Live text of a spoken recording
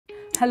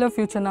Hello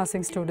future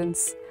nursing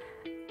students.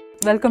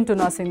 Welcome to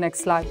Nursing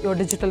Next Live, your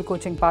digital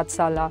coaching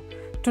pathshala.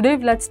 Today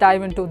let's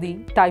dive into the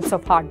types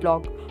of heart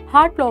block.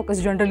 Heart block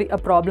is generally a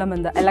problem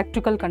in the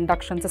electrical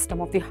conduction system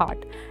of the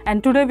heart.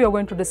 And today we are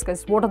going to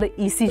discuss what are the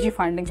ECG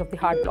findings of the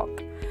heart block.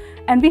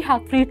 And we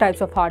have three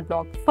types of heart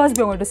block. First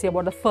we are going to see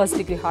about the first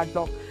degree heart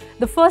block.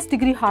 The first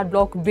degree heart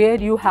block where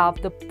you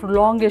have the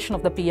prolongation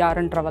of the PR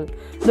interval.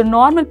 The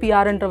normal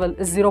PR interval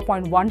is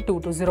 0.12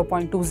 to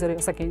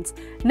 0.20 seconds.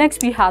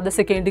 Next we have the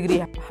second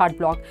degree heart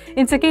block.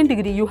 In second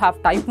degree you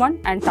have type 1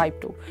 and type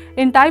 2.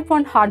 In type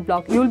 1 heart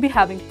block you will be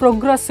having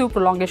progressive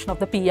prolongation of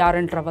the PR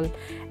interval.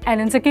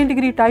 And in second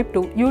degree type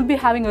 2 you will be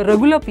having a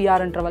regular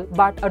PR interval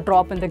but a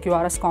drop in the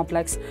QRS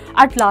complex.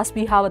 At last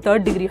we have a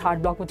third degree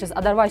heart block, which is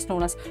otherwise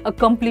known as a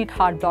complete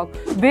heart block,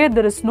 where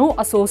there is no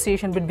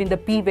association between the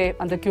P wave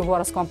and the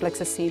QRS complex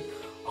is seen.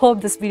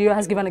 Hope this video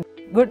has given a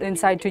good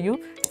insight to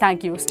you.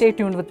 Thank you. Stay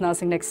tuned with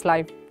Nursing Next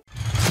Live.